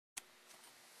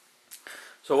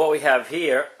So what we have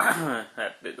here,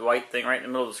 that white thing right in the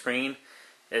middle of the screen,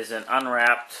 is an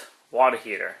unwrapped water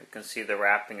heater. You can see the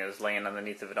wrapping is laying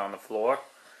underneath of it on the floor.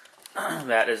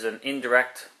 That is an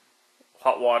indirect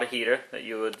hot water heater that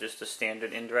you would just a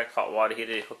standard indirect hot water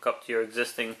heater you hook up to your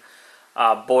existing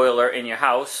boiler in your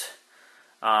house.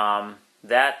 If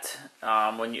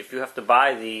you have to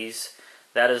buy these,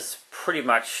 that is pretty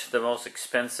much the most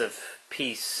expensive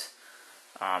piece.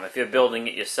 If you're building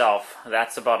it yourself,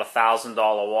 that's about $1,000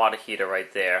 water heater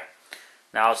right there.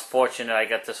 Now I was fortunate I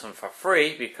got this one for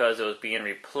free because it was being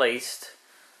replaced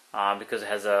because it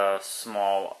has a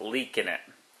small leak in it.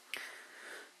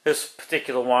 This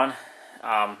particular one,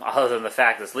 other than the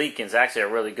fact it's leaking, is actually a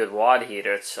really good water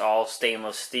heater. It's all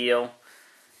stainless steel.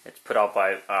 It's put out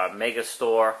by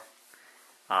Megastore.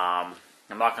 I'm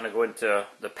not going to go into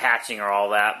the patching or all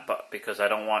that, but because I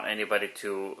don't want anybody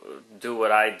to do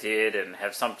what I did and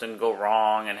have something go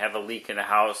wrong and have a leak in the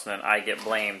house and then I get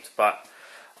blamed. But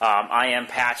I am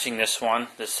patching this one.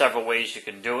 There's several ways you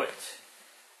can do it.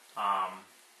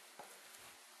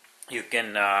 You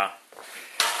can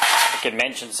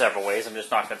mention several ways. I'm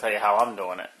just not going to tell you how I'm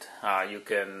doing it. You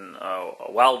can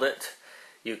weld it.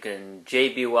 You can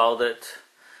JB weld it.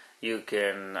 You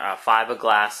can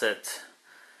fiberglass it.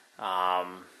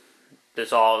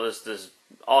 There's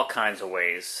all kinds of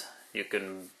ways. You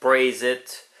can braze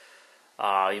it.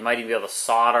 You might even be able to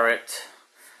solder it.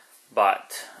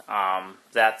 But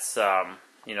that's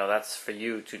that's for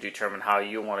you to determine how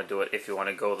you want to do it if you want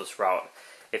to go this route.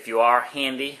 If you are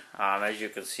handy, as you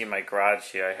can see in my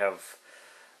garage here, I have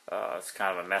it's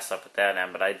kind of a mess up at that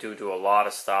end, but I do a lot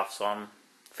of stuff, so I'm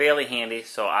fairly handy.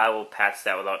 So I will patch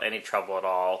that without any trouble at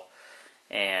all,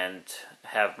 and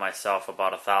have myself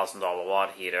about $1,000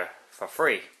 water heater for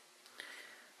free.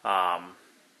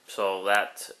 So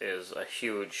that is a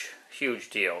huge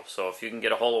deal. So if you can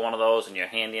get a hold of one of those and you're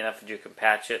handy enough that you can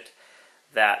patch it,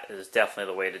 that is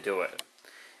definitely the way to do it.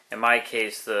 In my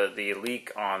case, the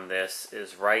leak on this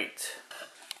is right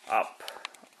up,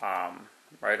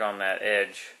 right on that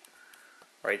edge,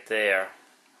 right there.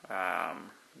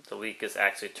 The leak is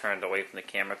actually turned away from the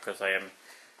camera because I am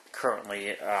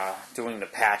currently doing the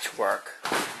patch work.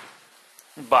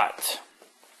 But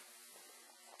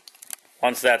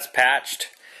once that's patched,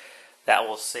 that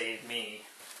will save me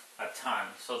a ton.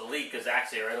 So the leak is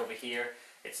actually right over here.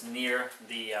 It's near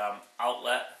the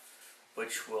outlet,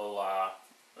 which will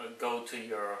go to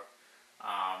your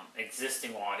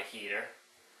existing water heater.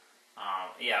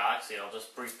 Actually, I'll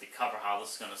just briefly cover how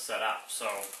this is going to set up. So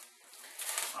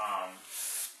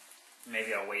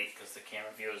maybe I'll wait because the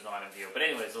camera view is not in view. But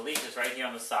anyways, the leak is right here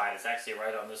on the side. It's actually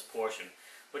right on this portion,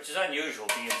 which is unusual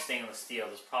being stainless steel.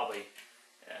 This probably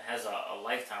has a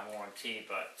lifetime warranty,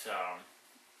 but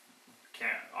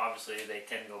obviously they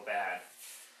can go bad.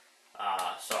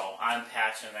 So I'm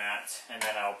patching that, and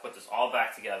then I'll put this all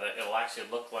back together. It'll actually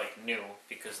look like new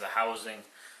because the housing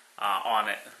on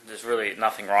it, there's really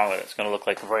nothing wrong with it. It's going to look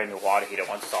like a brand new water heater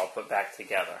once it's all put back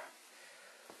together.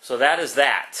 So that is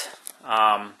that.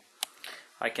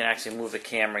 I can actually move the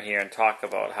camera here and talk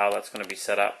about how that's going to be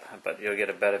set up, but you'll get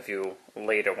a better view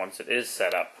later once it is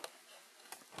set up.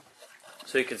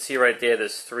 So you can see right there,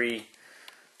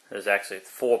 there's actually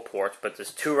 4 ports, but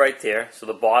there's 2 right there. So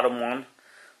the bottom one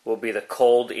will be the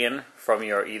cold in from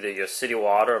either your city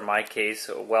water, or in my case,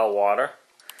 well water.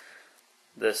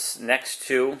 This next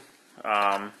 2,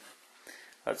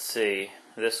 let's see,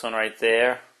 this one right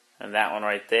there and that one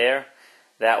right there.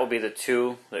 That will be the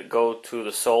 2 that go to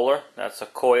the solar. That's a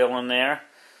coil in there.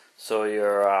 So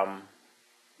your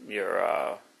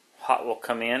hot will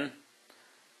come in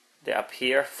up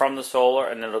here from the solar,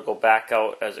 and then it'll go back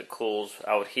out as it cools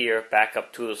out here, back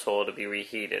up to the solar to be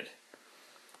reheated.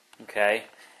 Okay,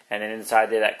 and then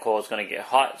inside there, that coil is going to get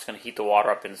hot. It's going to heat the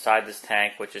water up inside this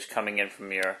tank, which is coming in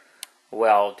from your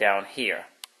well down here.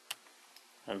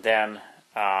 And then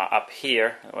up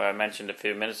here, what I mentioned a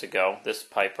few minutes ago, this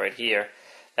pipe right here,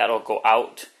 that'll go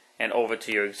out and over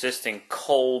to your existing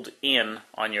cold in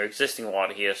on your existing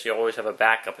water heater. So you always have a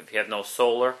backup. If you have no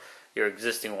solar, your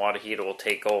existing water heater will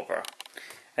take over.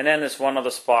 And then this one other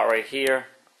spot right here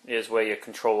is where your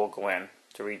control will go in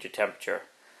to read your temperature.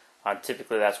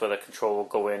 Typically that's where the control will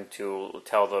go in to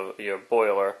tell your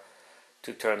boiler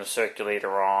to turn the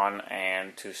circulator on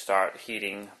and to start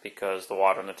heating because the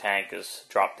water in the tank is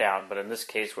dropped down. But in this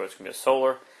case, where it's going to be a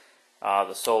solar,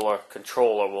 the solar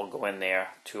controller will go in there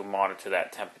to monitor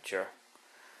that temperature.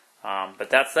 But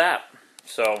that's that.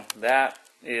 So that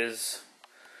is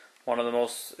one of the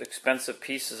most expensive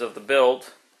pieces of the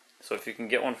build. So if you can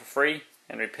get one for free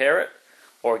and repair it,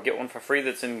 or get one for free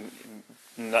that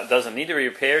doesn't need to be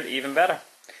repaired, even better.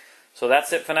 So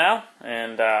that's it for now,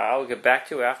 and I'll get back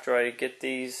to you after I get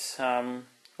these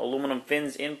aluminum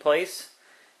fins in place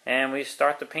and we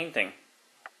start the painting.